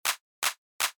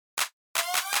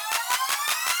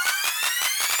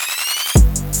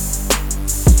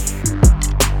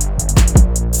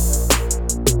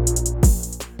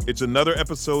It's another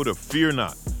episode of Fear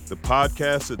Not, the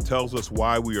podcast that tells us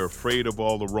why we are afraid of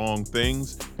all the wrong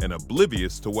things and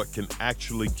oblivious to what can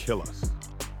actually kill us.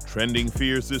 Trending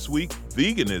fears this week: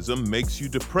 veganism makes you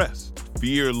depressed.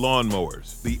 Fear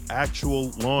lawnmowers, the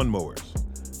actual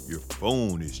lawnmowers. Your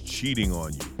phone is cheating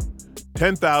on you.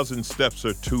 10,000 steps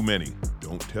are too many.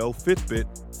 Don't tell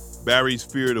Fitbit. Barry's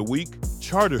Fear of the Week: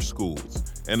 charter schools.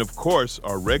 And of course,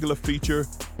 our regular feature,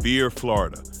 Fear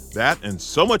Florida. That and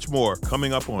so much more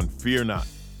coming up on Fear Not.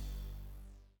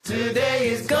 Today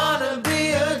is gonna be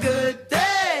a good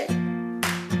day.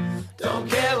 Don't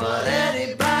care what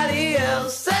anybody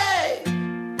else say.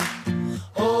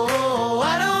 Oh,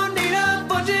 I don't need a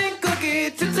fortune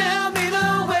cookie to tell me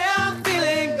the way I'm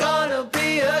feeling. Gonna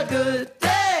be a good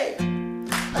day.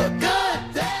 A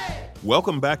good day.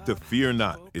 Welcome back to Fear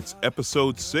Not. It's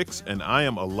episode 6, and I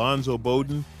am Alonzo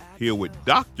Bowden, here with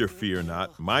Dr. Fear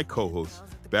Not, my co-host,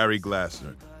 Barry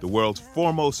Glassner, the world's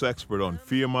foremost expert on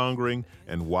fear-mongering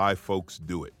and why folks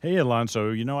do it. Hey,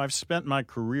 Alonzo, I've spent my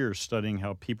career studying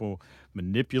how people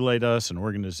manipulate us and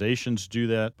organizations do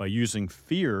that by using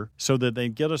fear so that they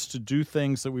get us to do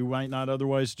things that we might not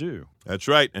otherwise do. That's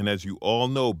right, and as you all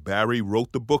know, Barry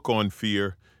wrote the book on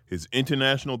fear. His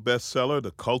international bestseller,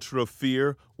 The Culture of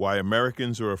Fear: Why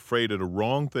Americans Are Afraid of the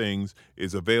Wrong Things,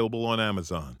 is available on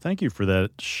Amazon. Thank you for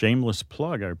that shameless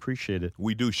plug. I appreciate it.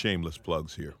 We do shameless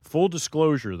plugs here. Full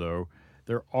disclosure, though,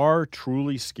 there are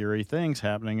truly scary things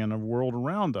happening in the world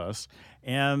around us,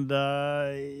 and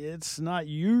it's not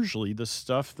usually the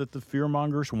stuff that the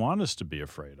fearmongers want us to be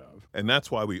afraid of. And that's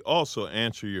why we also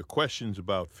answer your questions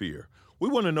about fear. We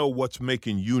want to know what's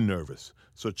making you nervous.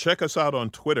 So check us out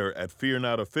on Twitter at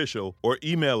FearNotOfficial or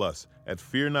email us at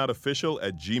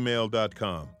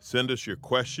fearnotofficial@gmail.com. Send us your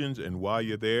questions, and while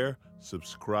you're there,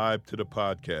 subscribe to the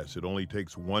podcast. It only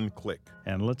takes one click.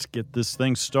 And let's get this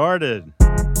thing started.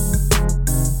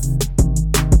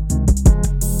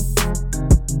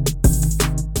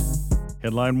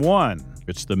 Headline 1.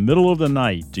 It's the middle of the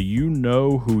night. Do you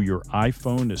know who your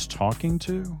iPhone is talking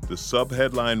to? The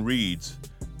subheadline reads,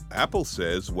 Apple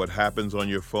says what happens on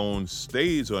your phone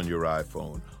stays on your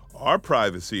iPhone. Our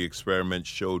privacy experiment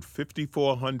showed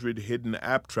 5,400 hidden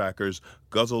app trackers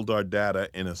guzzled our data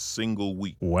in a single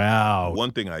week. Wow.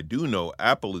 One thing I do know,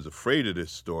 Apple is afraid of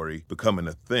this story becoming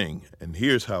a thing, and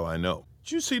here's how I know.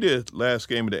 Did you see the last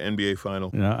game of the NBA final?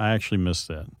 I actually missed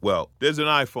that. Well, there's an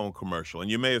iPhone commercial,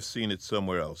 and you may have seen it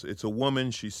somewhere else. It's a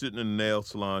woman, she's sitting in a nail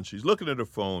salon, she's looking at her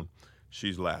phone,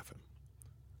 she's laughing.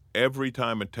 Every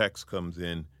time a text comes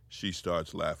in, she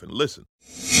starts laughing. Listen.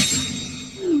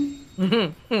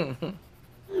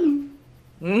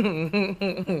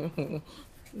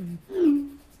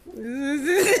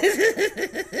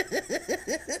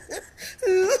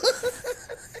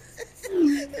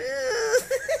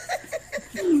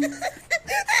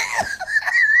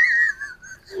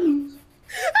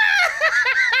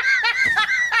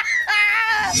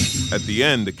 At the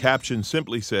end, the caption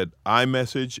simply said,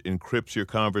 iMessage encrypts your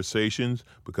conversations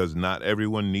because not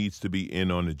everyone needs to be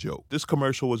in on the joke. This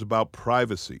commercial was about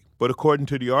privacy. But according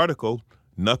to the article,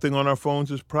 nothing on our phones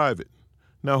is private.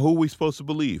 Now, who are we supposed to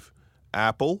believe?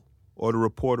 Apple or the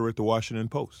reporter at the Washington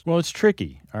Post? Well, it's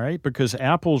tricky, all right, because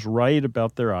Apple's right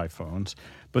about their iPhones,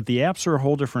 but the apps are a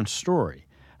whole different story.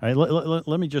 All right,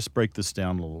 let me just break this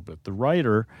down a little bit. The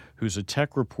writer, who's a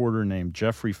tech reporter named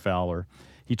Jeffrey Fowler,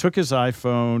 he took his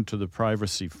iPhone to the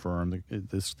privacy firm.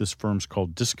 This firm's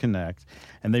called Disconnect,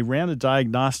 and they ran a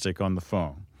diagnostic on the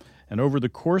phone. And over the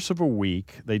course of a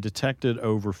week, they detected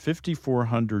over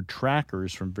 5,400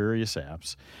 trackers from various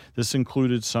apps. This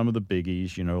included some of the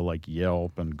biggies, like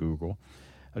Yelp and Google.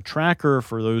 A tracker,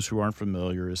 for those who aren't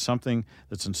familiar, is something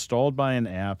that's installed by an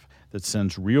app that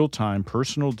sends real-time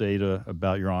personal data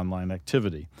about your online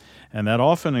activity. And that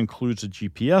often includes a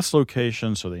GPS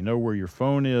location so they know where your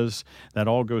phone is. That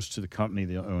all goes to the company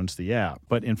that owns the app.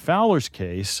 But in Fowler's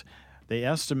case, they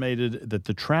estimated that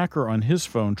the tracker on his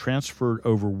phone transferred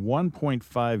over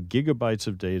 1.5 gigabytes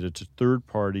of data to third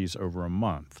parties over a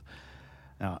month.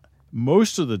 Now,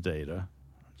 most of the data,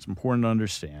 it's important to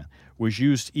understand, was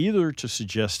used either to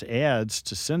suggest ads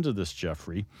to send to this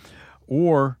Jeffrey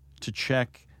or to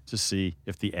check to see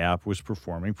if the app was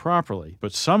performing properly.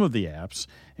 But some of the apps,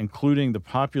 including the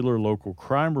popular local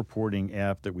crime reporting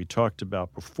app that we talked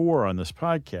about before on this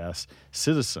podcast,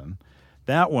 Citizen,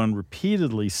 that one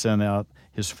repeatedly sent out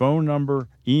his phone number,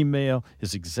 email,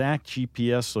 his exact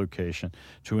GPS location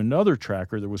to another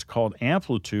tracker that was called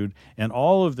Amplitude, and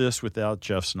all of this without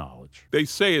Jeff's knowledge. They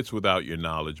say it's without your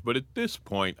knowledge, but at this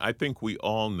point, I think we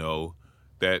all know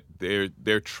that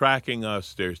they're tracking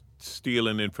us, they're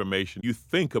stealing information. You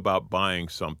think about buying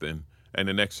something, and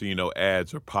the next thing you know,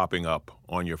 ads are popping up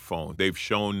on your phone. They've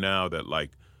shown now that,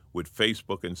 like, with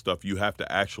Facebook and stuff, you have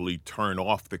to actually turn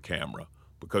off the camera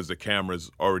because the camera's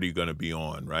already going to be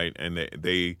on, right? And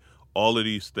they all of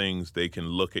these things, they can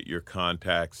look at your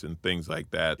contacts and things like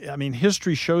that. I mean,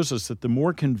 history shows us that the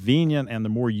more convenient and the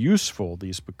more useful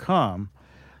these become,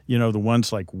 you know, the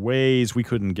ones like Waze, we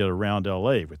couldn't get around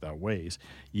LA without Waze,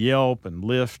 Yelp and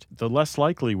Lyft, the less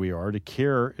likely we are to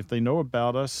care if they know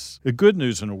about us. The good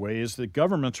news in a way is that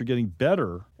governments are getting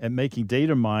better at making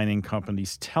data mining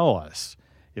companies tell us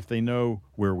if they know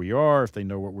where we are, if they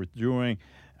know what we're doing,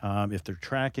 if they're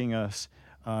tracking us.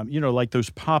 Like those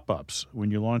pop-ups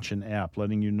when you launch an app,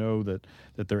 letting you know that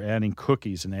they're adding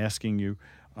cookies and asking you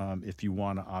if you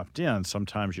want to opt in.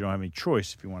 Sometimes you don't have any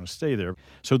choice if you want to stay there.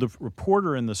 So the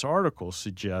reporter in this article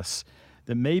suggests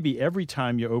that maybe every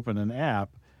time you open an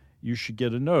app, you should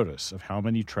get a notice of how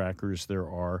many trackers there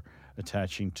are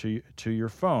attaching to your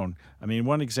phone. I mean,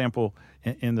 one example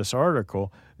in this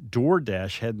article,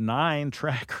 DoorDash had 9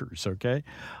 trackers, okay?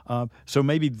 So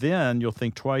maybe then you'll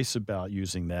think twice about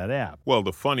using that app. Well,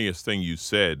 the funniest thing you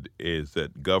said is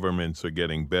that governments are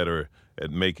getting better at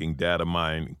making data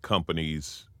mine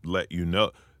companies let you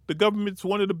know. The government's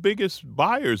one of the biggest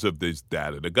buyers of this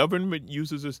data. The government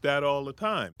uses this data all the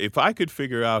time. If I could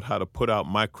figure out how to put out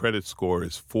my credit score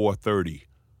is 430,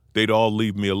 they'd all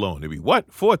leave me alone. They'd be,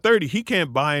 what, 430? He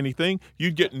can't buy anything.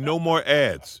 You'd get no more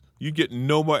ads. You get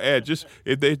no more ads. Just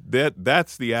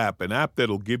that's the app, an app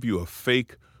that'll give you a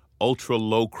fake ultra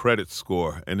low credit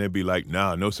score, and they'd be like,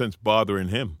 nah, no sense bothering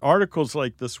him. Articles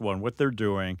like this one, what they're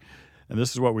doing, and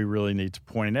this is what we really need to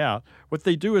point out, what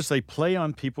they do is they play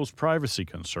on people's privacy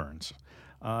concerns.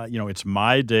 It's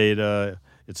my data,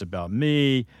 it's about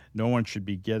me, no one should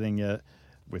be getting it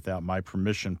without my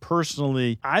permission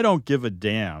personally. I don't give a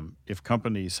damn if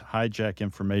companies hijack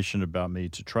information about me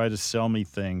to try to sell me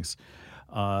things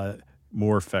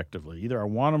more effectively. Either I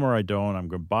want them or I don't. I'm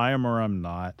going to buy them or I'm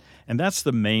not. And that's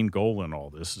the main goal in all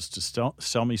this, is to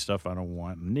sell me stuff I don't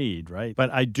want and need, right? But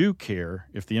I do care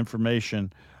if the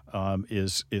information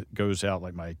it goes out,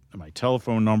 like my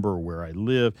telephone number or where I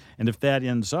live, and if that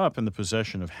ends up in the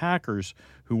possession of hackers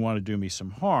who want to do me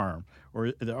some harm.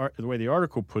 Or the way the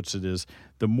article puts it is,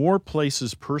 the more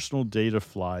places personal data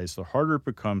flies, the harder it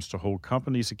becomes to hold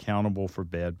companies accountable for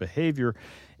bad behavior,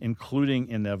 including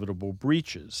inevitable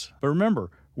breaches. But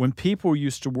remember, when people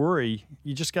used to worry,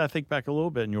 you just got to think back a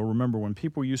little bit and you'll remember when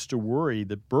people used to worry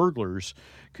that burglars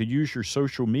could use your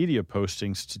social media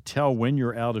postings to tell when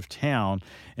you're out of town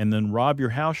and then rob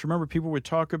your house. Remember, people would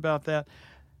talk about that.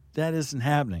 That isn't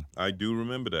happening. I do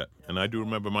remember that. And I do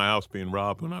remember my house being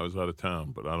robbed when I was out of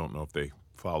town, but I don't know if they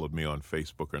followed me on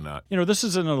Facebook or not. You know, this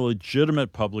isn't a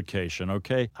legitimate publication,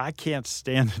 okay? I can't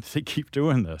stand that they keep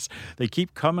doing this. They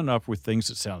keep coming up with things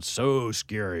that sound so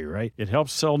scary, right? It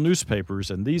helps sell newspapers,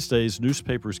 and these days,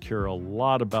 newspapers care a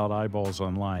lot about eyeballs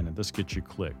online, and this gets you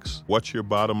clicks. What's your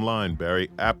bottom line, Barry?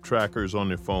 App trackers on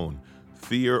your phone.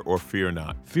 Fear or fear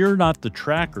not? Fear not the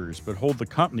trackers, but hold the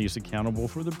companies accountable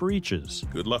for the breaches.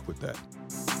 Good luck with that.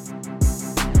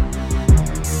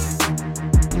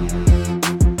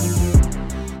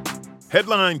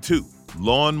 Headline 2,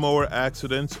 lawnmower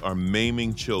accidents are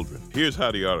maiming children. Here's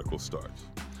how the article starts.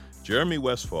 Jeremy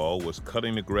Westfall was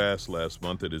cutting the grass last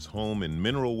month at his home in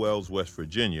Mineral Wells, West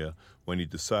Virginia, when he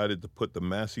decided to put the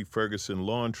Massey Ferguson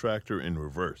lawn tractor in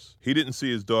reverse. He didn't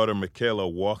see his daughter Michaela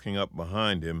walking up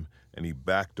behind him, and he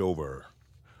backed over her.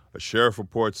 A sheriff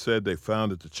report said they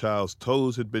found that the child's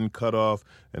toes had been cut off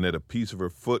and that a piece of her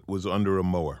foot was under a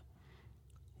mower.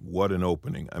 What an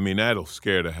opening. I mean, that'll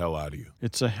scare the hell out of you.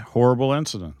 It's a horrible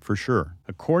incident, for sure.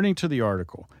 According to the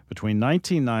article, between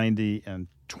 1990 and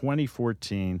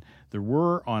 2014, there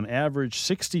were on average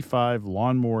 65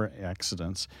 lawnmower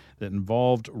accidents that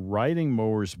involved riding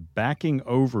mowers backing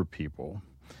over people.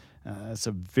 It's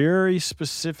a very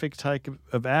specific type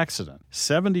of accident.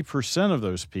 70% of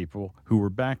those people who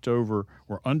were backed over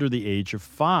were under the age of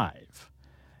 5.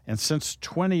 And since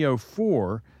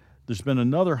 2004, there's been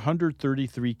another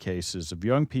 133 cases of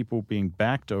young people being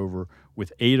backed over,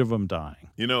 with 8 of them dying.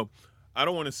 You know, I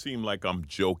don't want to seem like I'm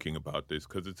joking about this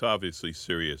because it's obviously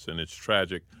serious and it's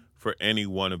tragic for any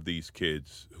one of these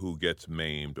kids who gets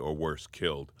maimed or worse,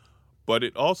 killed. But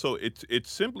it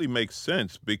simply makes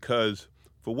sense because,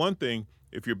 for one thing,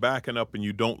 if you're backing up and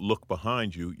you don't look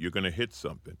behind you, you're going to hit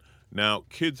something. Now,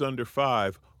 kids under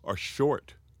 5 are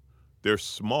short. They're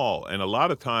small, and a lot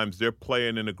of times they're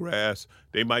playing in the grass.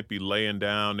 They might be laying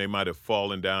down. They might have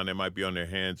fallen down. They might be on their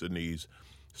hands and knees.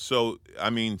 So,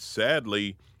 I mean,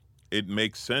 sadly, it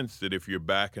makes sense that if you're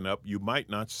backing up, you might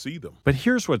not see them. But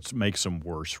here's what makes them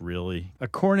worse, really.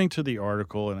 According to the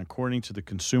article and according to the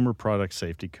Consumer Product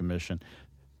Safety Commission,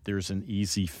 there's an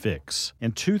easy fix.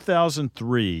 In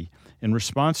 2003, in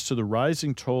response to the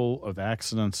rising toll of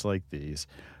accidents like these,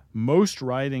 most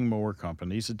riding mower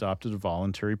companies adopted a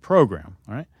voluntary program.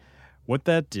 All right? What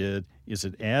that did is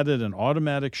it added an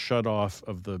automatic shutoff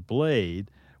of the blade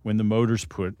when the motor's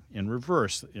put in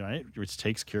reverse, right? Which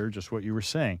takes care of just what you were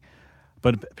saying.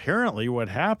 But apparently what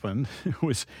happened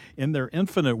was, in their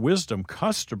infinite wisdom,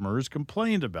 customers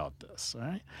complained about this,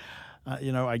 right?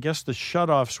 I guess the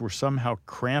shutoffs were somehow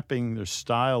cramping the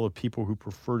style of people who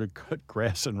prefer to cut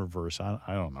grass in reverse. I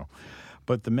don't know.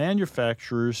 But the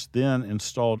manufacturers then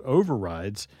installed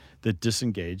overrides that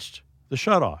disengaged the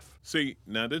shutoff. See,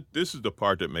 now this is the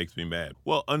part that makes me mad.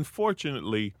 Well,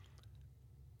 unfortunately,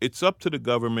 it's up to the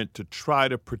government to try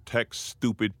to protect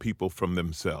stupid people from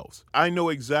themselves. I know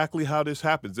exactly how this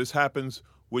happens. This happens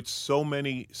with so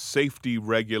many safety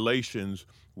regulations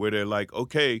where they're like,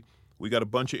 okay, we got a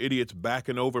bunch of idiots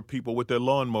backing over people with their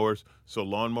lawnmowers, so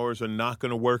lawnmowers are not going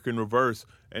to work in reverse.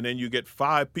 And then you get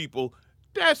 5 people,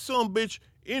 that some bitch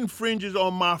infringes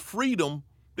on my freedom.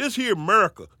 This here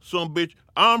America, some bitch,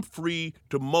 I'm free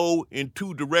to mow in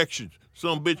 2 directions.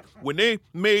 Some bitch, when they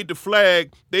made the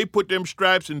flag, they put them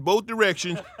stripes in both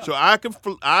directions so I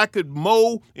could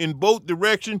mow in both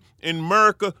directions in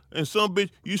America. And some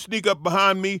bitch, you sneak up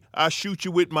behind me, I shoot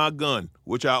you with my gun,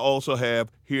 which I also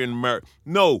have here in America.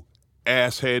 No,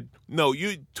 asshead. No,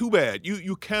 too bad.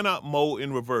 You cannot mow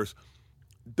in reverse.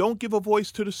 Don't give a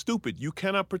voice to the stupid. You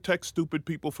cannot protect stupid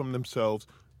people from themselves.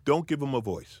 Don't give them a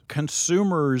voice.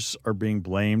 Consumers are being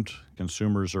blamed.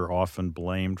 Consumers are often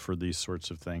blamed for these sorts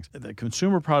of things. The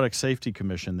Consumer Product Safety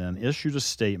Commission then issued a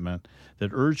statement that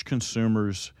urged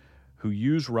consumers who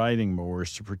use riding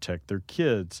mowers to protect their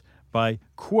kids by,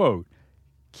 quote,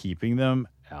 keeping them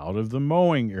out of the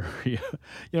mowing area.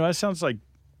 That sounds like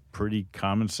pretty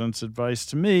common sense advice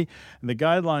to me. And the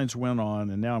guidelines went on,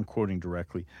 and now I'm quoting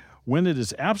directly, when it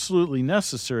is absolutely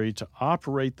necessary to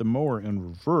operate the mower in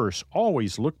reverse,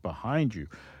 always look behind you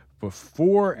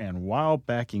before and while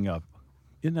backing up.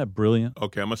 Isn't that brilliant?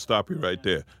 Okay, I'm going to stop you right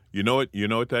there. You know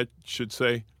what that should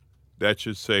say? That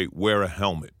should say wear a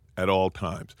helmet at all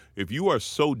times. If you are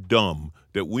so dumb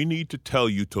that we need to tell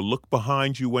you to look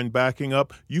behind you when backing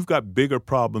up, you've got bigger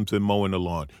problems than mowing the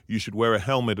lawn. You should wear a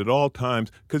helmet at all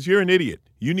times because you're an idiot.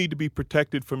 You need to be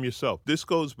protected from yourself. This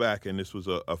goes back, and this was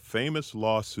a famous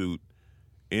lawsuit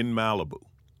in Malibu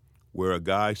where a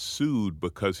guy sued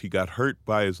because he got hurt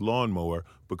by his lawnmower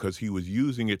because he was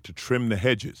using it to trim the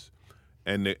hedges.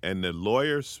 And the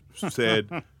lawyers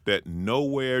said that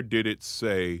nowhere did it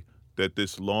say that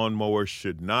this lawnmower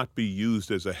should not be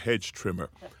used as a hedge trimmer.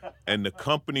 And the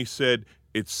company said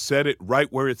it said it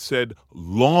right where it said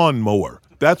lawnmower.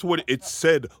 That's what it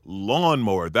said,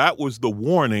 lawnmower. That was the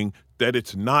warning that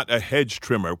it's not a hedge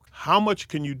trimmer. How much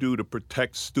can you do to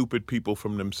protect stupid people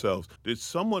from themselves? Did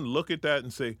someone look at that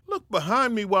and say, look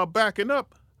behind me while backing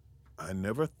up? I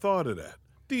never thought of that.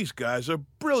 These guys are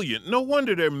brilliant. No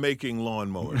wonder they're making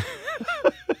lawnmowers.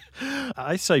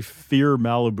 I say fear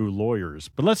Malibu lawyers,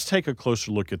 but let's take a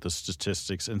closer look at the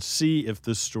statistics and see if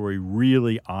this story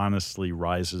really honestly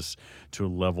rises to a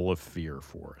level of fear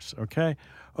for us, okay?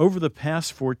 Over the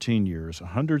past 14 years,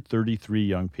 133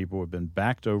 young people have been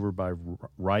backed over by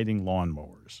riding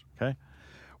lawnmowers, okay?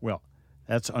 Well,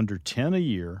 that's under 10 a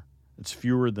year. It's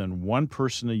fewer than 1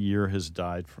 person a year has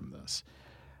died from this.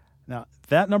 Now,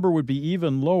 that number would be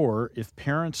even lower if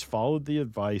parents followed the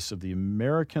advice of the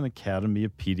American Academy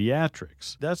of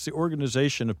Pediatrics. That's the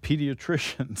organization of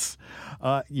pediatricians.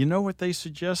 You know what they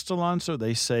suggest, Alonzo?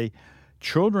 They say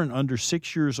children under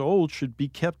 6 years old should be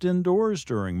kept indoors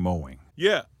during mowing.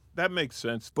 Yeah, that makes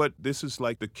sense. But this is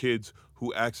like the kids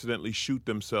who accidentally shoot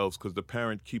themselves because the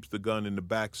parent keeps the gun in the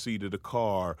back seat of the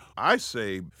car. I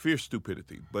say fear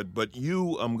stupidity. But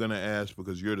you, I'm going to ask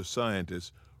because you're the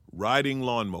scientist, riding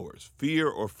lawnmowers, fear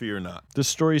or fear not? This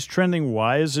story's trending.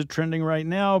 Why is it trending right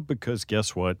now? Because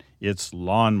guess what? It's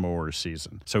lawnmower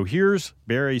season. So here's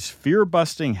Barry's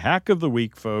fear-busting hack of the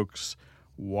week, folks.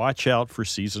 Watch out for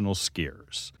seasonal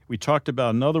scares. We talked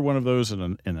about another one of those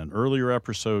in an earlier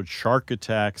episode, shark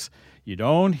attacks. You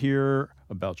don't hear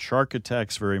about shark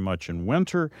attacks very much in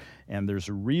winter, and there's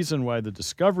a reason why the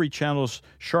Discovery Channel's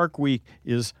Shark Week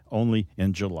is only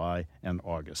in July and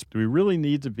August. Do we really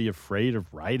need to be afraid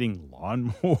of riding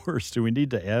lawnmowers? Do we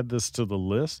need to add this to the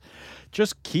list?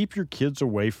 Just keep your kids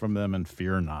away from them and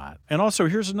fear not. And also,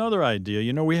 here's another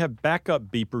idea. We have backup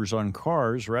beepers on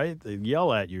cars, right? They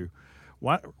yell at you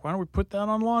Why don't we put that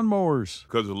on lawnmowers?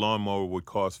 Because a lawnmower would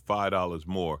cost $5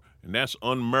 more. And that's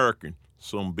un-American,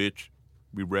 some bitch.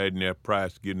 Be riding that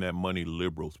price, getting that money to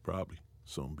liberals, probably,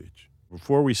 some bitch.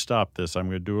 Before we stop this, I'm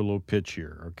going to do a little pitch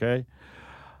here, okay?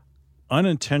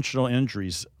 Unintentional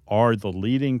injuries are the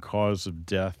leading cause of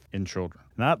death in children,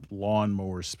 not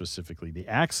lawnmowers specifically. The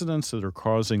accidents that are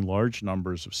causing large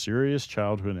numbers of serious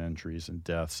childhood injuries and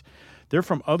deaths, they're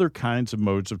from other kinds of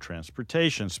modes of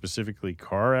transportation, specifically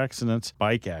car accidents,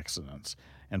 bike accidents,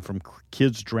 and from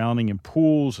kids drowning in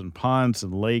pools and ponds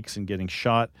and lakes and getting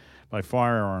shot by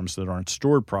firearms that aren't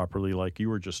stored properly like you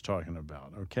were just talking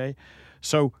about, okay?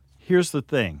 So here's the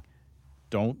thing.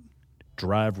 Don't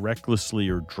drive recklessly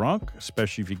or drunk,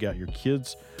 especially if you got your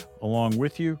kids along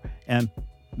with you, and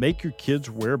make your kids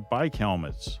wear bike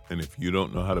helmets. And if you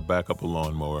don't know how to back up a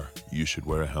lawnmower, you should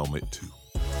wear a helmet too.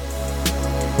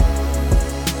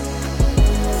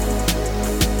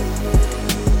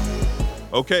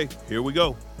 Okay, here we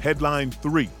go. Headline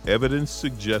 3. Evidence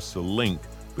suggests a link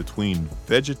between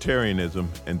vegetarianism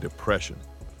and depression.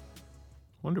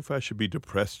 Wonder if I should be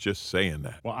depressed just saying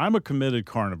that. Well, I'm a committed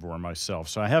carnivore myself,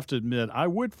 so I have to admit I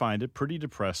would find it pretty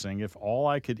depressing if all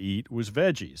I could eat was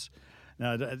veggies.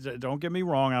 Now, don't get me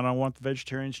wrong, I don't want the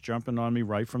vegetarians jumping on me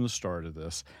right from the start of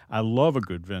this. I love a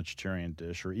good vegetarian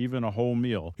dish or even a whole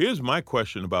meal. Here's my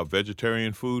question about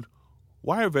vegetarian food.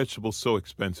 Why are vegetables so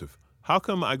expensive? How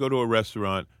come I go to a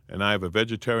restaurant and I have a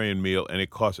vegetarian meal and it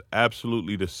costs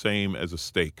absolutely the same as a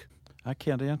steak? I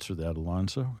can't answer that,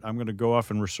 Alonzo. I'm going to go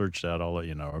off and research that. I'll let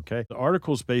you know, okay? The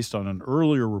article is based on an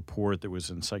earlier report that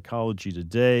was in Psychology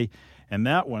Today, and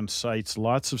that one cites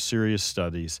lots of serious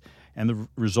studies, and the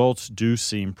results do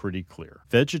seem pretty clear.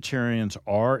 Vegetarians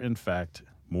are, in fact,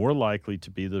 more likely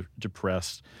to be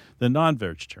depressed than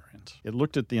non-vegetarians. It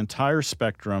looked at the entire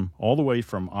spectrum, all the way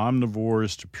from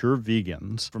omnivores to pure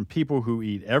vegans, from people who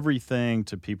eat everything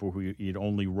to people who eat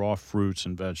only raw fruits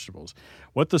and vegetables.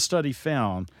 What the study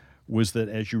found was that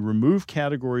as you remove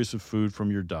categories of food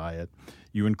from your diet,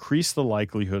 you increase the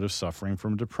likelihood of suffering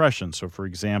from depression. So, for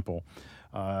example,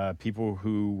 people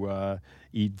who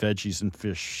eat veggies and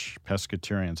fish,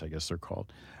 pescatarians, I guess they're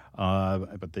called,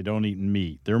 but they don't eat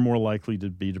meat, they're more likely to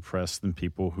be depressed than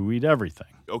people who eat everything.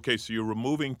 Okay, so you're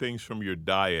removing things from your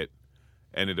diet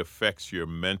and it affects your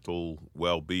mental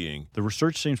well-being. The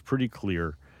research seems pretty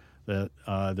clear that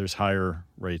there's higher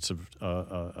rates of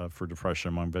for depression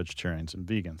among vegetarians and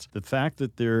vegans. The fact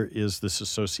that there is this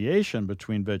association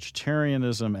between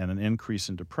vegetarianism and an increase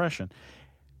in depression,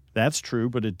 that's true,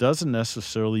 but it doesn't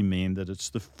necessarily mean that it's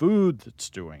the food that's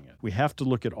doing it. We have to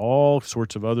look at all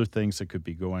sorts of other things that could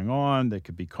be going on, that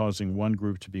could be causing one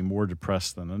group to be more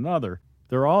depressed than another.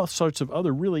 There are all sorts of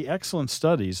other really excellent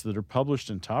studies that are published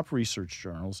in top research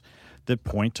journals that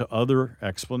point to other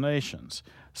explanations.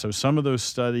 So some of those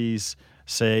studies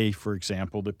say, for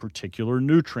example, that particular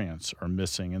nutrients are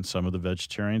missing in some of the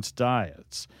vegetarians'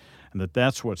 diets, and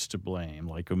that's what's to blame,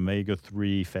 like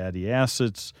omega-3 fatty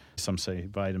acids. Some say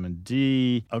vitamin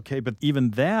D. Okay, but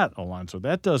even that, Alonzo,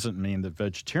 that doesn't mean that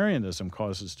vegetarianism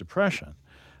causes depression.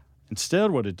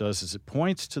 Instead, what it does is it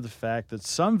points to the fact that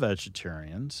some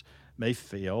vegetarians may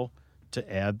fail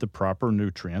to add the proper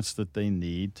nutrients that they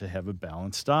need to have a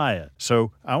balanced diet.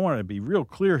 So I want to be real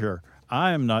clear here.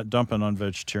 I am not dumping on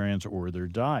vegetarians or their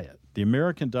diet. The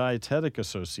American Dietetic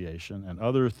Association and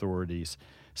other authorities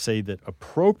say that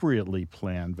appropriately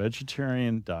planned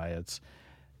vegetarian diets,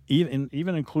 even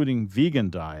including vegan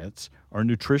diets, are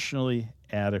nutritionally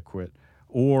adequate.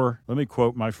 Or, let me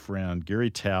quote my friend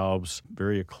Gary Taubes,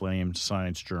 very acclaimed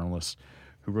science journalist,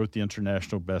 who wrote the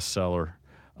international bestseller,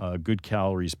 Good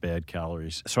Calories, Bad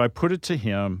Calories. So I put it to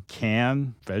him,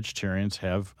 can vegetarians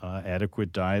have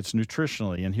adequate diets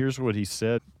nutritionally? And here's what he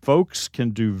said. Folks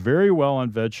can do very well on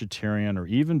vegetarian or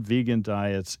even vegan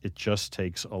diets. It just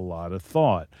takes a lot of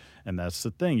thought. And that's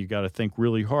the thing. You got to think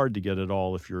really hard to get it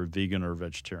all if you're a vegan or a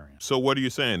vegetarian. So what are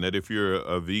you saying? That if you're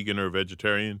a vegan or a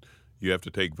vegetarian, you have to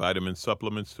take vitamin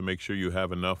supplements to make sure you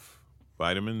have enough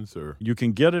vitamins? Or you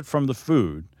can get it from the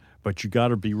food, but you got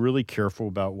to be really careful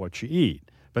about what you eat.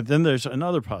 But then there's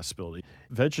another possibility.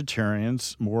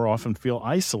 Vegetarians more often feel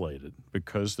isolated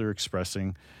because they're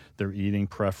expressing their eating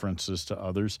preferences to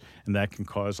others, and that can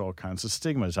cause all kinds of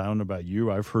stigmas. I don't know about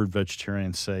you. I've heard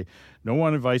vegetarians say, no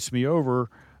one invites me over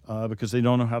because they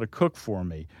don't know how to cook for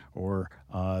me. Or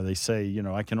they say,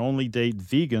 I can only date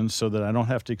vegans so that I don't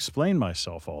have to explain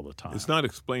myself all the time. It's not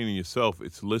explaining yourself.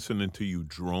 It's listening to you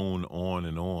drone on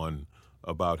and on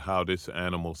about how this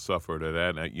animal suffered or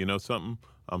that. You know something?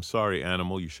 I'm sorry,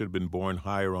 animal. You should have been born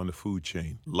higher on the food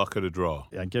chain. Luck of the draw.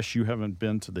 I guess you haven't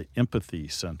been to the Empathy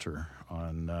Center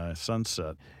on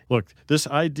Sunset. Look, this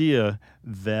idea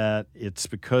that it's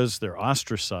because they're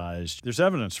ostracized, there's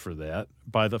evidence for that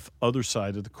by the other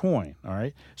side of the coin, all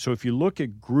right? So if you look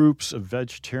at groups of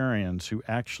vegetarians who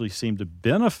actually seem to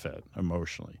benefit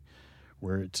emotionally,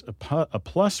 where it's a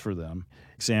plus for them,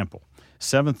 example,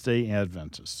 Seventh-day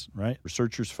Adventists, right?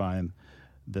 Researchers find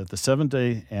that the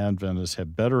Seventh-day Adventists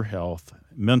have better health,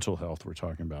 mental health we're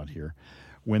talking about here,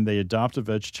 when they adopt a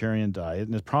vegetarian diet.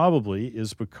 And it probably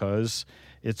is because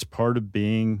it's part of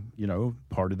being,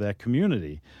 part of that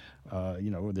community.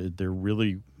 They're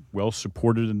really well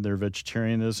supported in their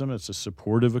vegetarianism. It's a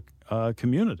supportive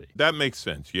community. That makes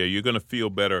sense. Yeah, you're going to feel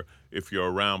better if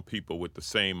you're around people with the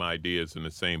same ideas and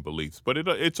the same beliefs. But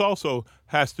it's also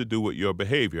has to do with your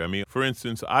behavior. I mean, for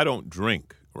instance, I don't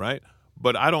drink, right?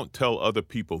 But I don't tell other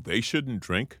people they shouldn't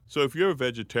drink. So if you're a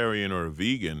vegetarian or a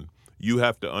vegan, you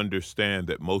have to understand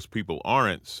that most people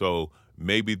aren't. So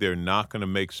maybe they're not going to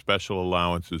make special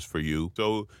allowances for you.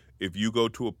 So if you go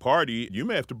to a party, you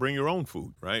may have to bring your own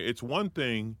food, right? It's one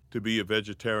thing to be a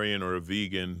vegetarian or a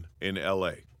vegan in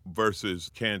L.A.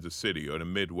 versus Kansas City or the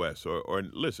Midwest. Or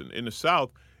listen, in the South,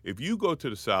 if you go to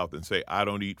the South and say, I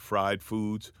don't eat fried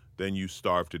foods, then you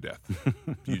starve to death.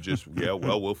 You just,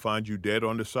 we'll find you dead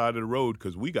on the side of the road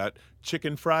because we got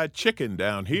fried chicken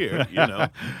down here,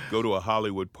 Go to a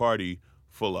Hollywood party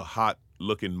full of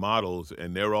hot-looking models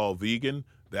and they're all vegan.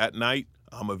 That night,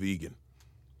 I'm a vegan.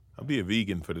 I'll be a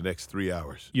vegan for the next 3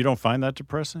 hours. You don't find that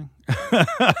depressing,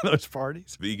 those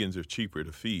parties? Vegans are cheaper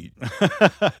to feed.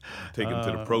 Take them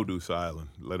to the produce aisle and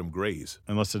let them graze.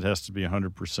 Unless it has to be 100%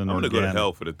 organic. I'm going to go to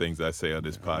hell for the things I say on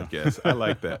this podcast. I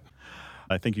like that.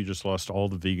 I think you just lost all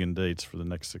the vegan dates for the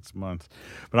next 6 months.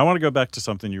 But I want to go back to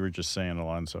something you were just saying,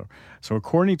 Alonzo. So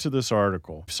according to this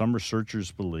article, some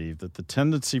researchers believe that the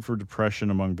tendency for depression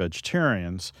among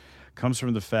vegetarians comes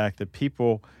from the fact that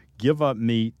people give up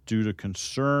meat due to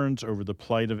concerns over the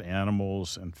plight of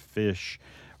animals and fish,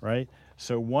 right?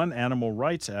 So one animal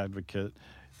rights advocate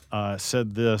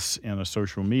said this in a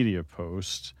social media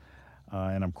post,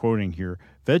 and I'm quoting here,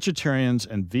 vegetarians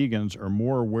and vegans are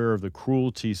more aware of the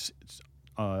cruelties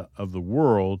of the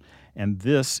world, and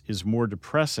this is more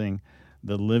depressing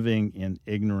than living in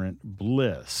ignorant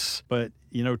bliss. But,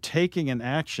 taking an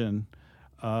action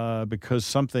because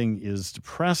something is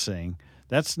depressing,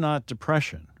 that's not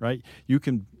depression, right? You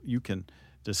can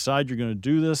decide you're going to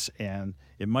do this, and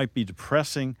it might be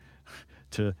depressing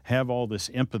to have all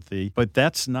this empathy, but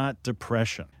that's not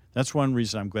depression. That's one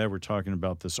reason I'm glad we're talking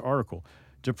about this article.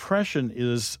 Depression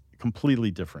is completely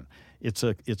different. It's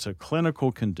a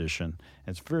clinical condition.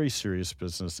 It's very serious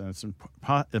business, and it's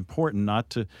important not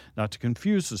to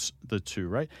confuse the two,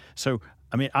 right? So,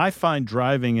 I find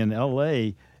driving in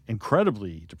L.A.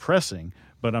 incredibly depressing,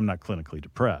 but I'm not clinically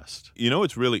depressed. You know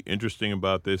what's really interesting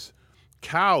about this?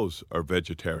 Cows are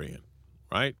vegetarian,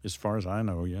 right? As far as I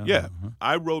know, yeah. Yeah. Uh-huh.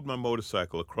 I rode my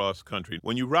motorcycle across country.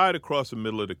 When you ride across the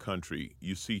middle of the country,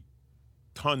 you see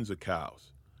tons of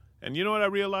cows. And you know what I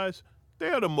realized? They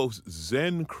are the most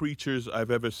zen creatures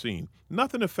I've ever seen.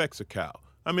 Nothing affects a cow.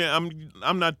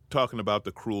 I'm not talking about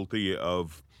the cruelty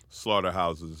of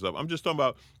slaughterhouses and stuff. I'm just talking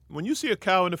about when you see a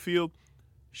cow in the field,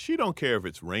 she don't care if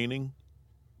it's raining,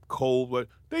 cold, but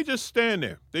they just stand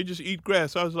there. They just eat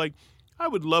grass. I was like, I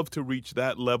would love to reach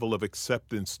that level of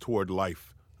acceptance toward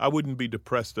life. I wouldn't be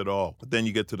depressed at all. But then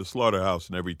you get to the slaughterhouse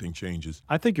and everything changes.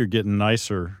 I think you're getting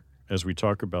nicer as we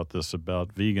talk about this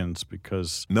about vegans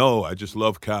because... No, I just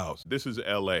love cows. This is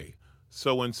L.A.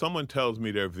 So when someone tells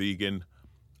me they're vegan,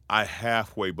 I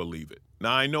halfway believe it.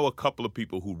 Now, I know a couple of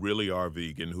people who really are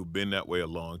vegan, who've been that way a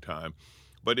long time.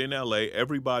 But in L.A.,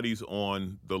 everybody's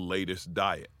on the latest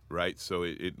diet, right? So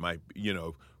it might,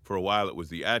 for a while it was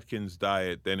the Atkins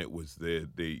diet. Then it was they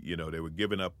were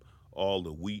giving up all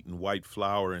the wheat and white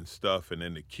flour and stuff. And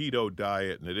then the keto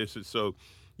diet and this. So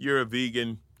you're a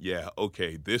vegan. Yeah,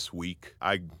 okay, this week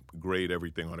I grade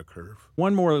everything on a curve.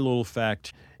 One more little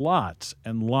fact, lots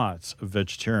and lots of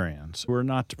vegetarians who are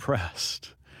not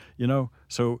depressed,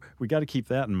 so we got to keep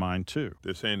that in mind too.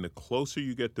 They're saying the closer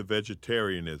you get to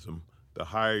vegetarianism, the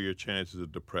higher your chances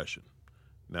of depression.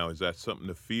 Now, is that something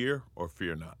to fear or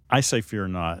fear not? I say fear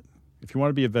not. If you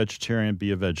want to be a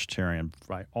vegetarian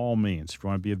by all means. If you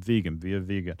want to be a vegan, be a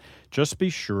vegan. Just be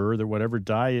sure that whatever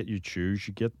diet you choose,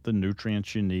 you get the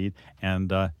nutrients you need,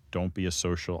 and don't be a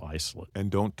social isolate. And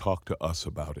don't talk to us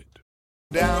about it.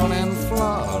 Down in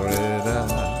Florida,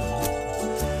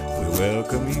 we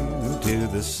welcome you to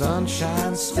the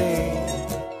Sunshine State.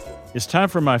 It's time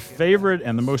for my favorite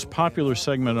and the most popular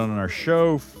segment on our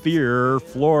show, Fear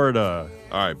Florida.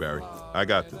 All right, Barry, I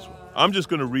got this one. I'm just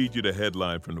going to read you the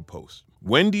headline from the Post.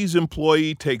 Wendy's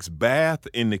employee takes bath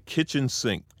in the kitchen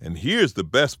sink. And here's the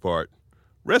best part.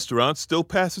 Restaurant still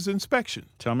passes inspection.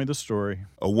 Tell me the story.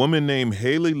 A woman named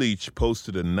Haley Leach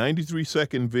posted a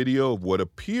 93-second video of what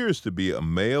appears to be a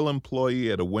male employee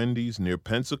at a Wendy's near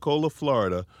Pensacola,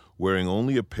 Florida, wearing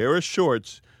only a pair of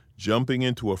shorts, jumping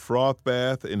into a froth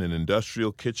bath in an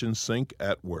industrial kitchen sink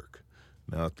at work.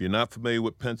 Now, if you're not familiar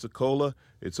with Pensacola,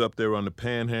 it's up there on the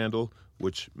Panhandle,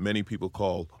 which many people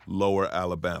call Lower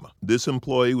Alabama. This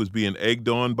employee was being egged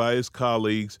on by his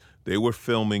colleagues. They were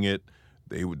filming it.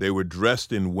 They were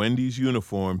dressed in Wendy's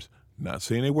uniforms. Not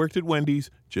saying they worked at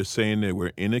Wendy's, just saying they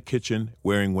were in a kitchen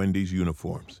wearing Wendy's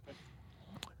uniforms.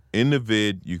 In the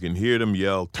vid, you can hear them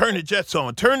yell, "Turn the jets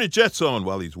on, turn the jets on,"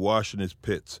 while he's washing his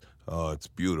pits. Oh, it's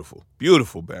beautiful.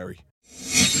 Beautiful, Barry.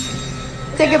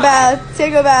 Take a bath.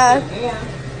 Take a bath.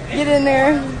 Get in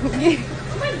there.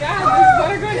 Oh my God, there's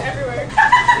water going everywhere.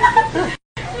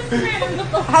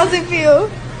 How's it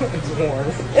feel? It's warm.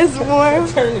 It's warm.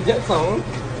 Turn the jets on.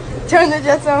 Turn the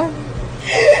jets on.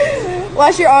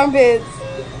 Wash your armpits.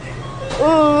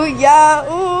 Ooh, yeah,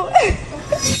 ooh.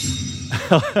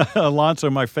 Alonzo,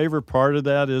 my favorite part of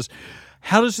that is,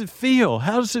 how does it feel?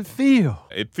 How does it feel?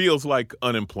 It feels like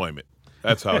unemployment.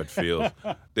 That's how it feels.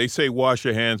 They say wash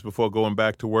your hands before going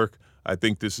back to work. I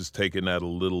think this is taking that a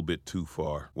little bit too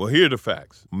far. Well, here are the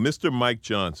facts. Mr. Mike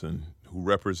Johnson, who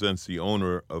represents the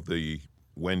owner of the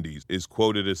Wendy's, is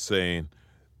quoted as saying,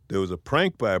 "There was a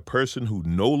prank by a person who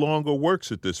no longer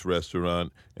works at this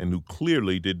restaurant and who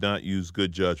clearly did not use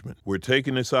good judgment. We're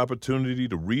taking this opportunity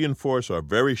to reinforce our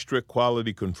very strict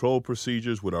quality control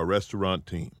procedures with our restaurant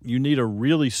team." You need a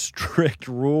really strict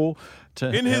rule to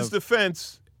In his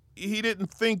defense, he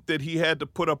didn't think that he had to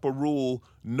put up a rule,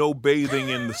 no bathing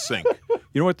in the sink.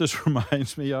 You know what this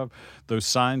reminds me of? Those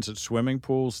signs at swimming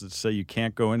pools that say you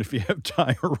can't go in if you have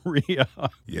diarrhea.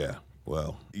 Yeah,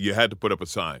 well, you had to put up a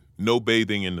sign, no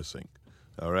bathing in the sink.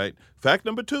 All right. Fact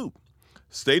number 2,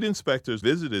 state inspectors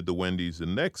visited the Wendy's the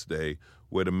next day,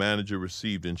 where the manager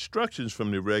received instructions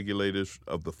from the regulators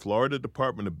of the Florida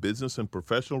Department of Business and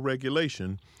Professional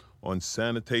Regulation on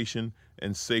sanitation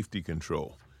and safety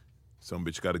control. Some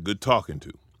bitch got a good talking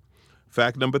to.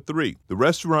 Fact number 3, the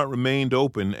restaurant remained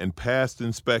open and passed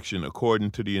inspection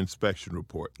according to the inspection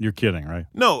report. You're kidding, right?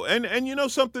 No, and you know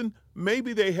something?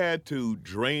 Maybe they had to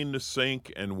drain the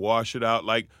sink and wash it out.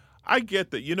 Like, I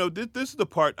get that. You know, this is the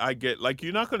part I get. Like,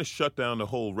 you're not going to shut down the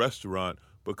whole restaurant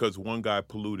because one guy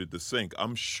polluted the sink.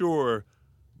 I'm sure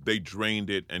they drained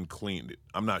it and cleaned it.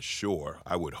 I'm not sure.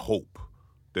 I would hope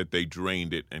that they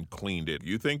drained it and cleaned it.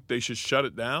 You think they should shut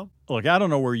it down? Look, I don't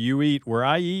know where you eat. Where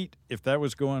I eat, if that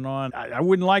was going on, I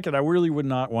wouldn't like it. I really would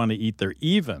not want to eat there,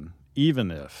 even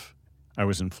if I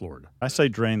was in Florida. I say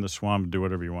drain the swamp and do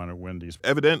whatever you want at Wendy's.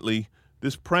 Evidently,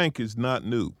 this prank is not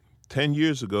new. 10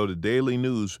 years ago, the Daily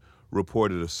News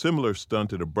reported a similar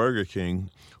stunt at a Burger King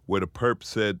where the perp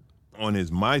said on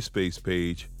his MySpace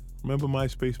page, remember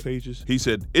MySpace pages? He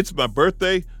said, "It's my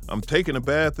birthday. I'm taking a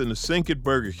bath in the sink at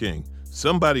Burger King.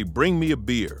 Somebody bring me a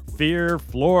beer." Fear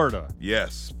Florida.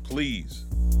 Yes, please.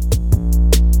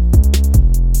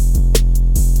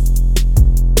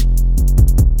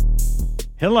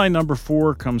 Headline number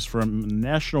 4 comes from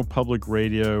National Public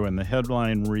Radio, and the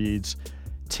headline reads,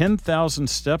 10,000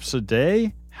 steps a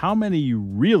day? How many you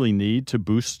really need to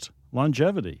boost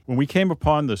longevity? When we came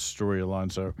upon this story,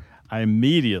 Alonzo, I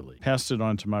immediately passed it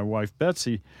on to my wife,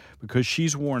 Betsy, because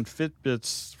she's worn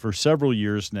Fitbits for several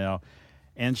years now,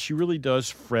 and she really does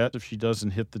fret if she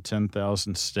doesn't hit the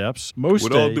 10,000 steps.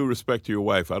 With all due respect to your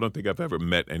wife, I don't think I've ever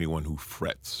met anyone who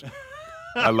frets.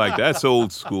 I like that's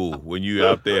old school when you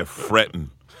out there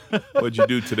fretting. What'd you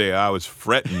do today? I was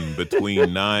fretting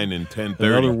between 9 and 10:30.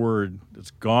 Another word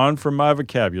that's gone from my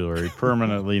vocabulary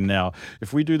permanently now.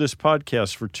 If we do this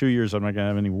podcast for 2 years, I'm not going to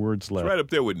have any words left. It's right up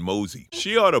there with mosey.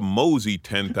 She ought to mosey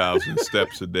 10,000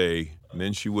 steps a day, and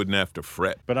then she wouldn't have to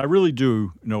fret. But I really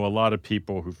do know a lot of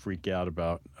people who freak out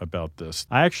about this.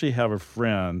 I actually have a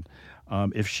friend.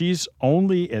 If she's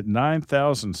only at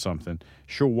 9,000 something,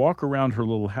 she'll walk around her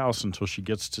little house until she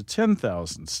gets to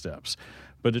 10,000 steps.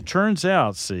 But it turns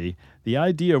out, the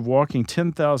idea of walking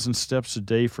 10,000 steps a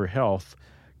day for health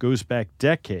goes back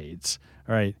decades.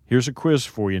 All right, here's a quiz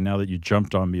for you now that you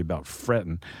jumped on me about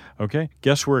fretting. Okay,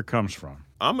 guess where it comes from?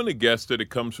 I'm going to guess that it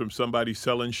comes from somebody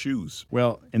selling shoes.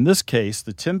 Well, in this case,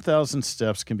 the 10,000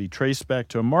 steps can be traced back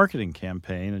to a marketing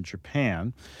campaign in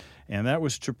Japan, and that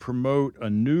was to promote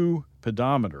a new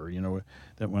pedometer,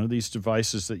 that one of these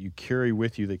devices that you carry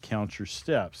with you that counts your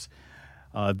steps.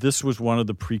 This was one of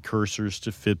the precursors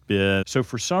to Fitbit. So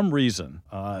for some reason,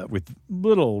 with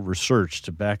little research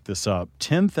to back this up,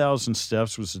 10,000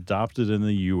 steps was adopted in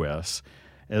the U.S.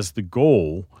 as the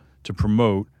goal to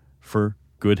promote for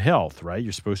good health, right?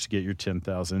 You're supposed to get your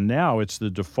 10,000. Now it's the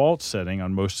default setting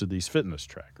on most of these fitness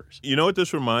trackers. You know what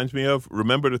this reminds me of?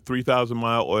 Remember the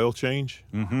 3,000-mile oil change?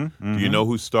 Mm-hmm. Do you know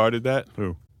who started that?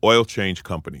 Who? Oil change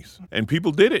companies. And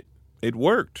people did it. It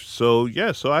worked. So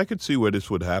I could see where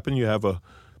this would happen. You have a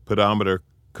pedometer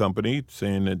company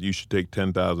saying that you should take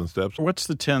 10,000 steps. What's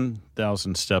the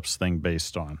 10,000 steps thing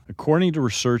based on? According to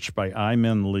research by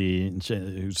Ai-Min Lee,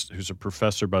 who's a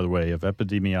professor, by the way, of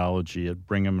epidemiology at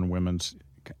Brigham and Women's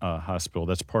Hospital.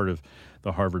 That's part of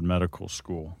the Harvard Medical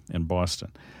School in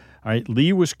Boston. All right,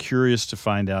 Lee was curious to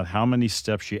find out how many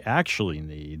steps you actually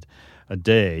need a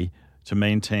day to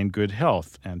maintain good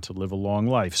health and to live a long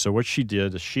life. So what she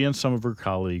did is she and some of her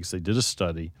colleagues, they did a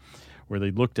study where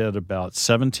they looked at about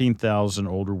 17,000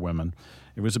 older women.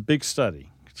 It was a big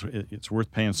study. It's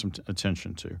worth paying some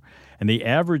attention to. And the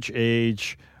average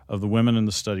age of the women in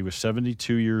the study was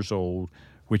 72 years old,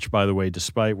 which, by the way,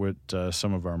 despite what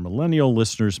some of our millennial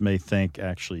listeners may think,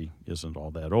 actually isn't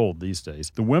all that old these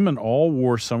days. The women all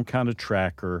wore some kind of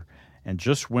tracker and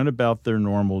just went about their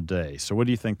normal day. So what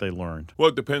do you think they learned? Well,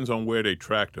 it depends on where they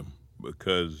tracked them.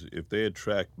 Because if they had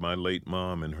tracked my late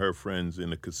mom and her friends in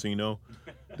the casino,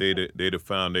 they'd have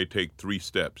found they take 3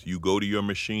 steps. You go to your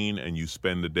machine and you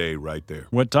spend the day right there.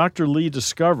 What Dr. Lee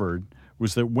discovered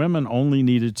was that women only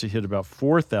needed to hit about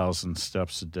 4,000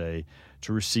 steps a day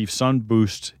to receive some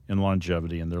boost in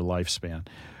longevity in their lifespan,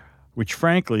 which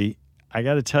frankly, I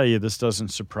got to tell you, this doesn't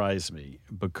surprise me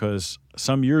because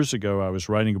some years ago I was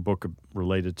writing a book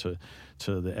related to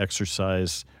the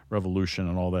exercise revolution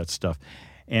and all that stuff.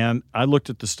 And I looked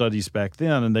at the studies back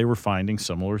then, and they were finding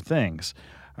similar things.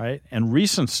 Right? And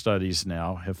recent studies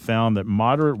now have found that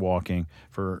moderate walking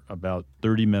for about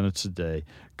 30 minutes a day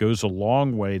goes a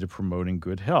long way to promoting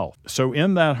good health. So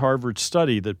in that Harvard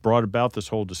study that brought about this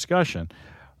whole discussion,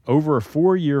 over a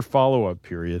 4-year follow-up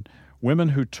period, women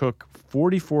who took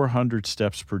 4,400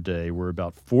 steps per day were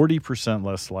about 40%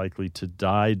 less likely to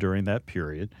die during that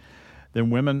period than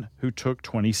women who took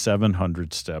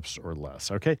 2,700 steps or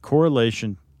less. Okay,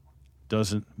 correlation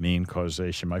doesn't mean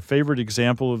causation. My favorite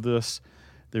example of this,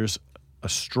 there's a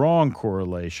strong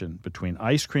correlation between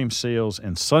ice cream sales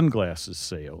and sunglasses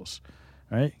sales,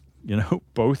 right? You know,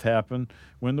 both happen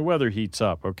when the weather heats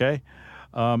up, okay?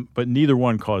 But neither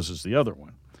one causes the other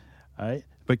one, all right?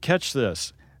 But catch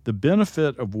this. The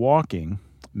benefit of walking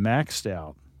maxed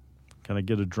out. Can I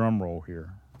get a drum roll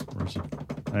here? Where's it?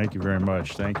 Thank you very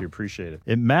much. Thank you. Appreciate it.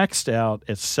 It maxed out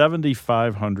at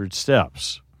 7,500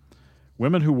 steps.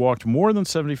 Women who walked more than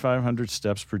 7,500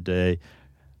 steps per day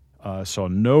saw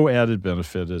no added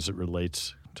benefit as it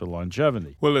relates to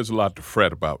longevity. Well, there's a lot to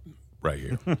fret about right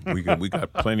here. We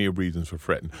got plenty of reasons for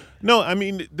fretting. No, I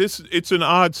mean, it's an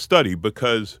odd study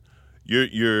because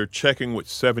you're checking with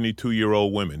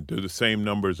 72-year-old women. Do the same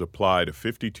numbers apply to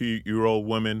 52-year-old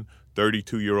women,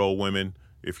 32-year-old women?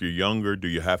 If you're younger, do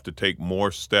you have to take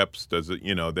more steps? Does it,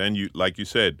 then you, like you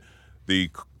said, the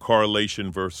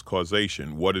correlation versus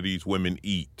causation. What do these women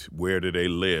eat? Where do they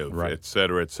live? Right. Et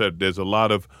cetera, et cetera. There's a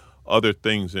lot of other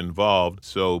things involved.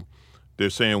 So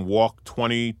they're saying walk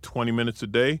 20 minutes a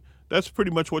day. That's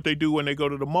pretty much what they do when they go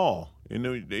to the mall. They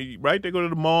go to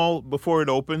the mall before it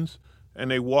opens and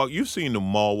they walk. You've seen the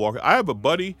mall walk. I have a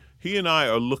buddy. He and I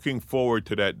are looking forward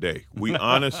to that day. We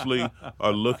honestly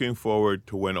are looking forward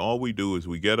to when all we do is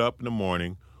we get up in the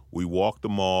morning, we walk the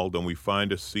mall, then we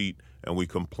find a seat, and we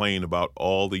complain about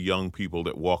all the young people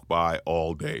that walk by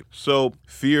all day. So,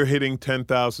 fear hitting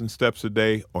 10,000 steps a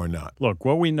day or not? Look,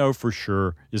 what we know for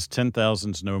sure is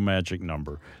 10,000's no magic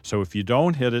number. So if you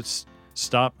don't hit it,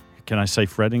 stop. Can I say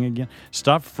fretting again?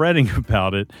 Stop fretting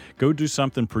about it. Go do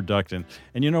something productive.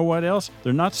 And you know what else?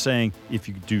 They're not saying if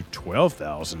you do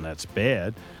 12,000, that's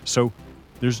bad. So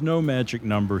there's no magic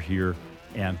number here,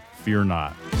 and fear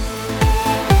not.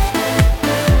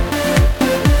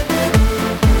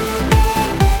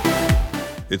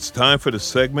 It's time for the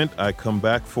segment I come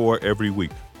back for every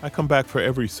week. I come back for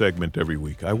every segment every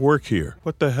week. I work here.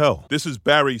 What the hell? This is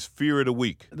Barry's Fear of the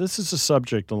Week. This is a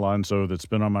subject, Alonzo, that's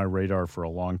been on my radar for a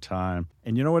long time.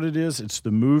 And you know what it is? It's the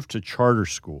move to charter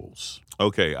schools.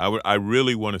 Okay, I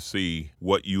really want to see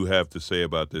what you have to say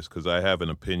about this because I have an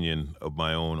opinion of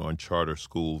my own on charter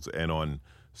schools and on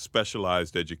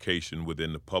specialized education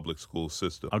within the public school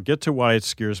system. I'll get to why it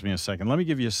scares me in a second. Let me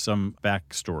give you some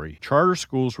backstory. Charter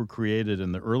schools were created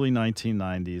in the early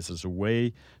 1990s as a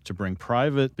way to bring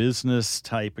private business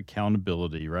type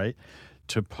accountability, right,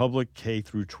 to public K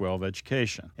through 12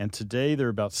 education. And today there are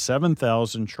about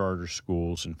 7,000 charter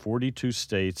schools in 42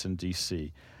 states and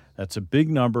D.C. That's a big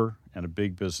number and a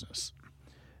big business.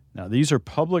 Now, these are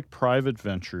public-private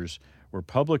ventures where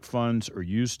public funds are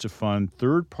used to fund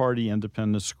third-party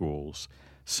independent schools.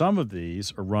 Some of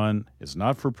these are run as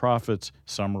not-for-profits,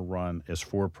 some are run as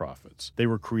for-profits. They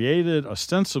were created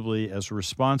ostensibly as a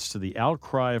response to the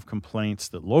outcry of complaints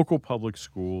that local public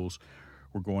schools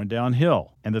were going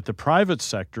downhill and that the private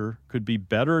sector could be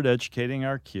better at educating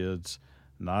our kids,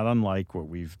 not unlike what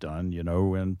we've done,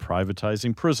 in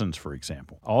privatizing prisons, for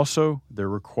example. Also, they're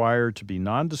required to be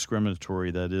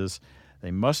non-discriminatory, that is,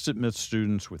 they must admit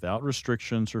students without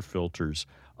restrictions or filters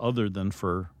other than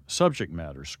for subject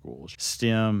matter schools,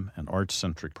 STEM and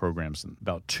art-centric programs. And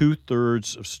about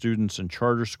 2/3 of students in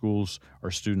charter schools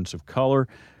are students of color,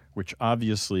 which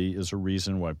obviously is a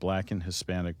reason why Black and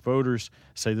Hispanic voters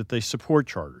say that they support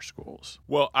charter schools.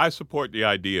 Well, I support the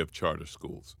idea of charter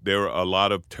schools. There are a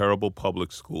lot of terrible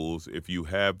public schools. If you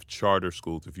have charter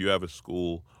schools, if you have a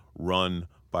school run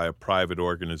by a private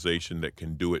organization that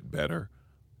can do it better,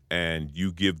 and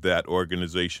you give that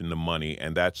organization the money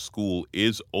and that school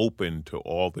is open to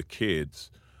all the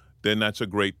kids, then that's a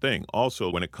great thing. Also,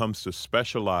 when it comes to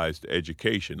specialized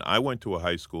education, I went to a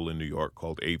high school in New York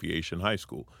called Aviation High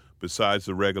School. Besides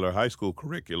the regular high school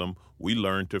curriculum, we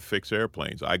learned to fix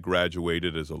airplanes. I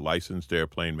graduated as a licensed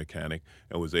airplane mechanic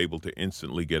and was able to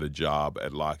instantly get a job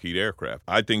at Lockheed Aircraft.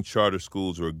 I think charter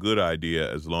schools are a good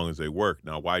idea as long as they work.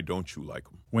 Now, why don't you like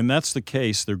them? When that's the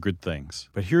case, they're good things.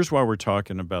 But here's why we're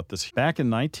talking about this. Back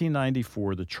in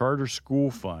 1994, the Charter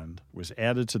School Fund was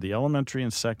added to the Elementary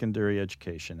and Secondary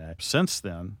Education Act. Since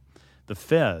then, the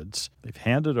feds, they've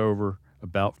handed over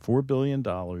about $4 billion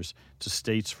to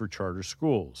states for charter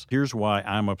schools. Here's why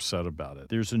I'm upset about it.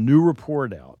 There's a new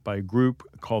report out by a group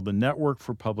called the Network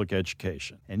for Public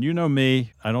Education. And you know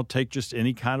me, I don't take just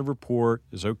any kind of report.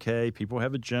 It's okay. People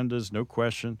have agendas, no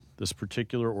question. This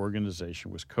particular organization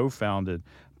was co-founded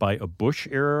by a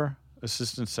Bush-era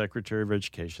Assistant Secretary of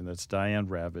Education, that's Diane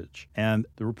Ravitch. And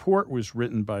the report was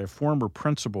written by a former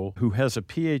principal who has a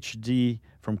PhD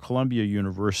from Columbia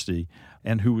University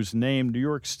and who was named New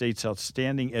York State's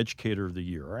Outstanding Educator of the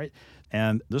Year, right?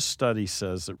 And this study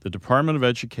says that the Department of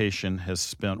Education has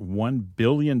spent $1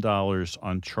 billion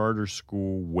on charter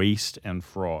school waste and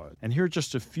fraud. And here are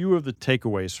just a few of the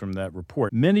takeaways from that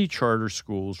report. Many charter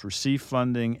schools receive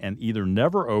funding and either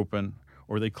never open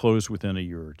or they close within a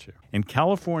year or two. In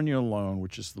California alone,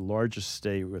 which is the largest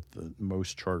state with the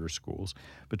most charter schools,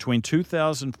 between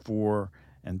 2004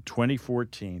 and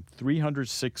 2014,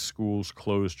 306 schools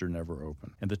closed or never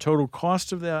opened. And the total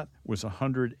cost of that was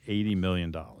 $180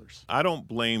 million. I don't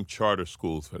blame charter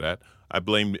schools for that. I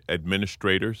blame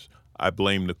administrators. I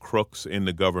blame the crooks in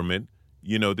the government.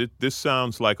 This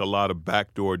sounds like a lot of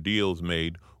backdoor deals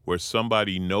made where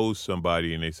somebody knows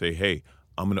somebody and they say, hey,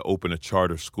 I'm going to open a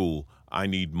charter school. I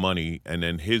need money. And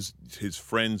then his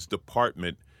friend's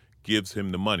department gives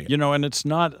him the money. And it's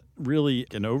not really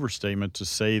an overstatement to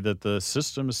say that the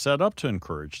system is set up to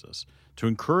encourage this, to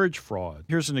encourage fraud.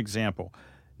 Here's an example.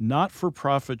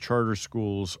 Not-for-profit charter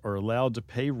schools are allowed to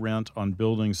pay rent on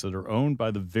buildings that are owned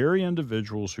by the very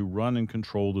individuals who run and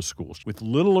control the schools, with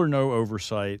little or no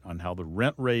oversight on how the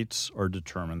rent rates are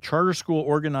determined. Charter school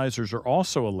organizers are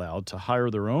also allowed to hire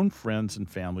their own friends and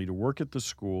family to work at the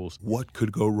schools. What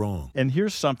could go wrong? And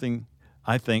here's something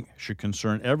I think should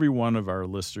concern every one of our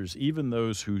listeners, even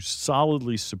those who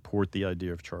solidly support the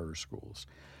idea of charter schools.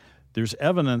 There's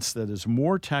evidence that as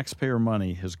more taxpayer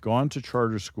money has gone to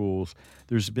charter schools,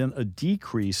 there's been a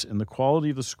decrease in the quality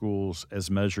of the schools as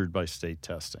measured by state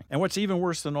testing. And what's even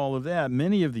worse than all of that,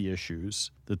 many of the issues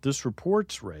that this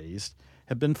report's raised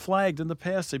have been flagged in the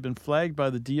past. They've been flagged by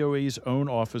the DOE's own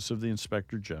Office of the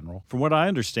Inspector General. From what I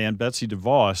understand, Betsy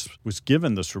DeVos was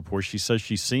given this report. She says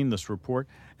she's seen this report,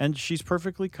 and she's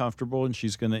perfectly comfortable, and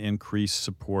she's going to increase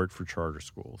support for charter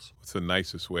schools. What's the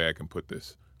nicest way I can put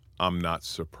this? I'm not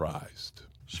surprised.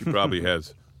 She probably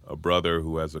has a brother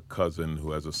who has a cousin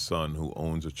who has a son who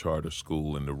owns a charter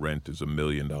school, and the rent is $1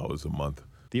 million a month.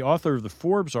 The author of the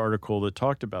Forbes article that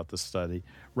talked about this study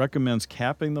recommends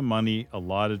capping the money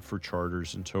allotted for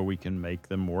charters until we can make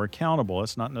them more accountable.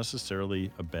 That's not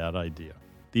necessarily a bad idea.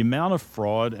 The amount of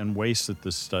fraud and waste that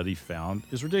this study found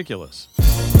is ridiculous.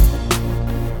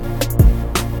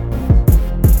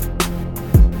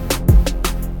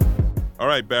 All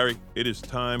right, Barry, it is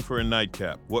time for a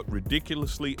nightcap. What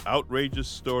ridiculously outrageous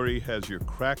story has your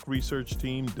crack research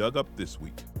team dug up this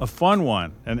week? A fun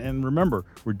one. And remember,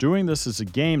 we're doing this as a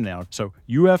game now, so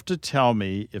you have to tell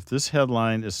me if this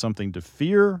headline is something to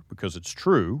fear because it's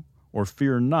true or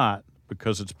fear not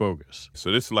because it's bogus.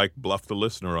 So this is like Bluff the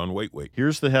Listener on Wait.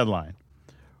 Here's the headline.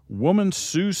 Woman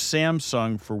sues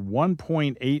Samsung for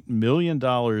 $1.8 million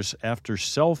after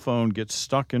cell phone gets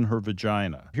stuck in her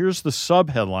vagina. Here's the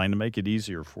sub-headline to make it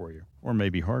easier for you, or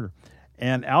maybe harder.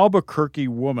 An Albuquerque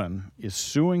woman is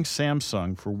suing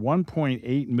Samsung for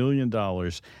 $1.8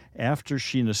 million after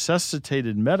she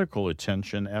necessitated medical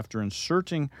attention after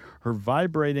inserting her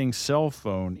vibrating cell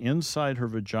phone inside her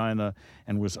vagina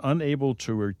and was unable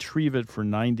to retrieve it for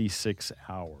 96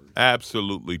 hours.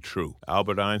 Absolutely true.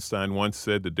 Albert Einstein once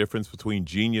said the difference between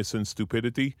genius and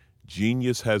stupidity,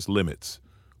 genius has limits.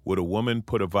 Would a woman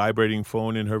put a vibrating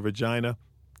phone in her vagina?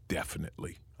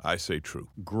 Definitely. I say true.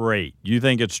 Great. You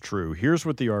think it's true. Here's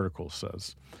what the article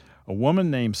says. A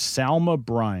woman named Salma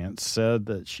Bryant said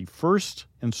that she first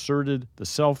inserted the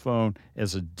cell phone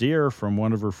as a dare from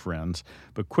one of her friends,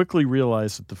 but quickly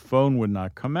realized that the phone would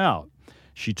not come out.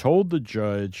 She told the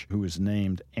judge, who was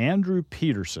named Andrew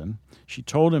Peterson, she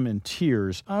told him in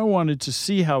tears, I wanted to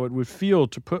see how it would feel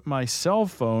to put my cell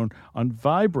phone on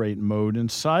vibrate mode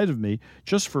inside of me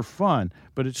just for fun,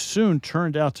 but it soon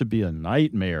turned out to be a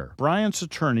nightmare. Bryant's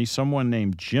attorney, someone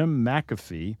named Jim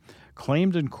McAfee,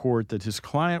 claimed in court that his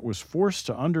client was forced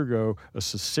to undergo a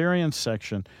cesarean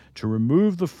section to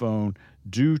remove the phone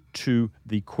due to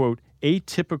the, quote,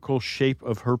 atypical shape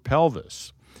of her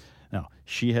pelvis. Now,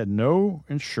 she had no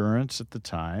insurance at the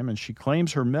time, and she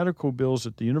claims her medical bills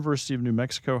at the University of New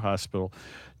Mexico Hospital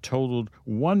totaled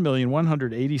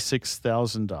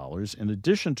 $1,186,000, in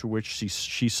addition to which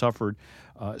she suffered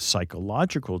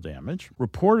psychological damage.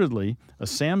 Reportedly, a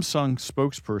Samsung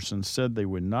spokesperson said they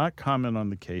would not comment on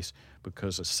the case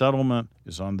because a settlement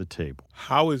is on the table.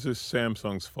 How is this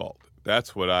Samsung's fault?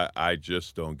 That's what I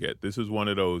just don't get. This is one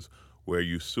of those where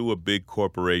you sue a big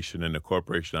corporation and the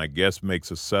corporation, I guess, makes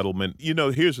a settlement. You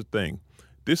know, here's the thing.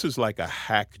 This is like a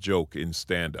hack joke in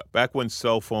stand-up. Back when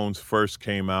cell phones first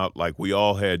came out, like we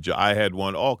all had, I had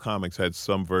one, all comics had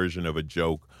some version of a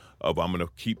joke of I'm going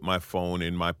to keep my phone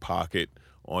in my pocket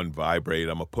on vibrate.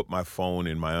 I'm going to put my phone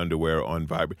in my underwear on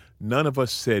vibrate. None of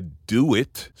us said do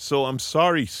it. So I'm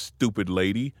sorry, stupid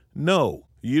lady. No,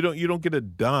 you don't get a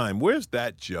dime. Where's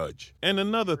that judge? And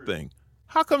another thing.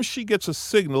 How come she gets a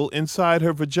signal inside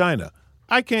her vagina?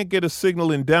 I can't get a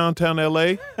signal in downtown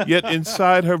L.A., yet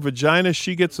inside her vagina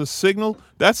she gets a signal?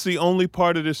 That's the only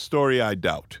part of this story I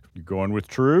doubt. You going with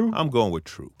true? I'm going with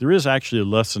true. There is actually a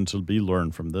lesson to be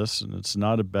learned from this, and it's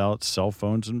not about cell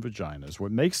phones and vaginas.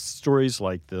 What makes stories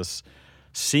like this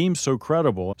seem so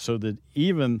credible, so that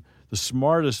even the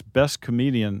smartest, best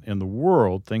comedian in the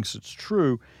world thinks it's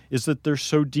true, is that they're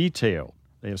so detailed.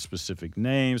 They have specific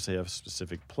names, they have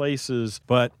specific places,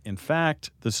 but in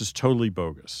fact, this is totally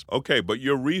bogus. Okay, but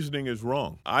your reasoning is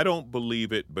wrong. I don't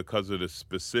believe it because of the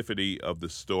specificity of the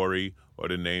story or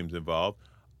the names involved.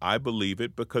 I believe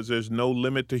it because there's no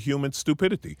limit to human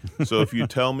stupidity. So if you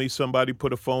tell me somebody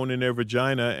put a phone in their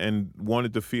vagina and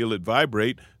wanted to feel it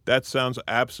vibrate, that sounds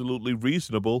absolutely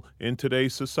reasonable in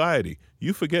today's society.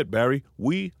 You forget, Barry,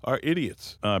 we are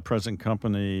idiots. Present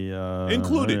company.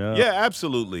 Included. Yeah,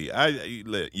 absolutely.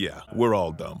 We're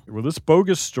all dumb. Well, this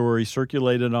bogus story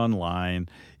circulated online.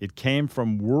 It came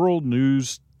from World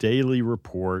News Daily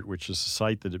Report, which is a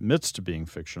site that admits to being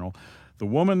fictional. The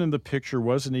woman in the picture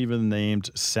wasn't even named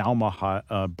Salma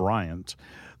Bryant.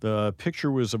 The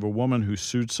picture was of a woman who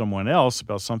sued someone else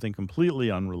about something completely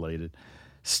unrelated.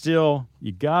 Still,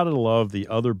 you gotta love the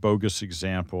other bogus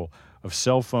example of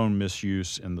cell phone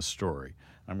misuse in the story.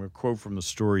 I'm going to quote from the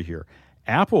story here.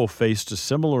 Apple faced a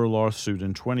similar lawsuit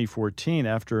in 2014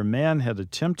 after a man had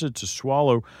attempted to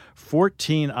swallow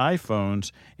 14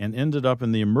 iPhones and ended up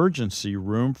in the emergency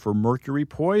room for mercury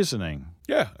poisoning.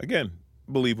 Yeah, again,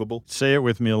 believable. Say it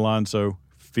with me, Alonzo.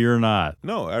 Fear not.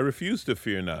 No, I refuse to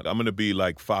fear not. I'm going to be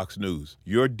like Fox News.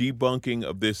 Your debunking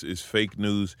of this is fake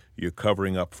news. You're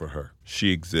covering up for her.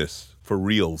 She exists. For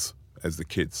reals, as the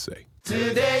kids say.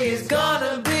 Today is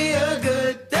gonna be a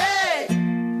good day.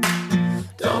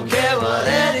 Don't care what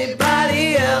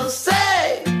anybody else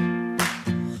say.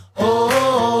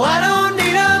 Oh, I don't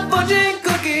need a fortune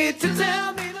cookie to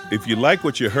tell me. If you like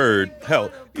what you heard,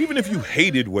 hell, even if you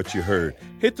hated what you heard,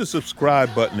 hit the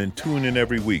subscribe button and tune in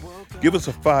every week. Give us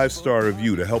a 5-star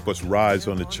review to help us rise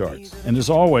on the charts. And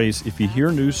as always, if you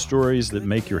hear news stories that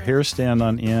make your hair stand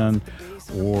on end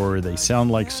or they sound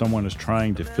like someone is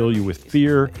trying to fill you with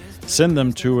fear, send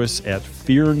them to us at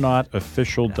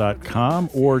fearnotofficial.com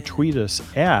or tweet us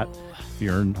at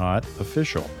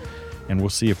fearnotofficial. And we'll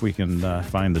see if we can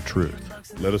find the truth.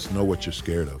 Let us know what you're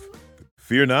scared of.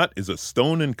 Fear Not is a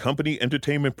Stone & Company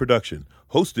entertainment production,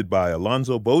 Hosted by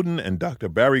Alonzo Bowden and Dr.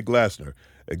 Barry Glassner.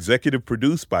 Executive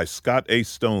produced by Scott A.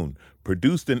 Stone.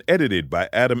 Produced and edited by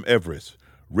Adam Everest.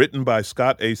 Written by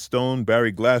Scott A. Stone,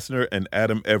 Barry Glassner, and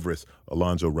Adam Everest.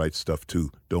 Alonzo writes stuff too.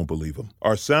 Don't believe him.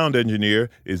 Our sound engineer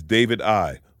is David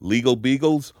I. Legal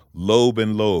Beagles, Loeb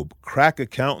and Loeb. Crack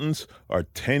accountants are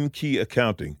 10 Key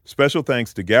Accounting. Special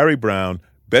thanks to Gary Brown,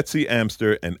 Betsy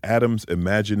Amster, and Adam's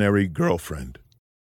imaginary girlfriend.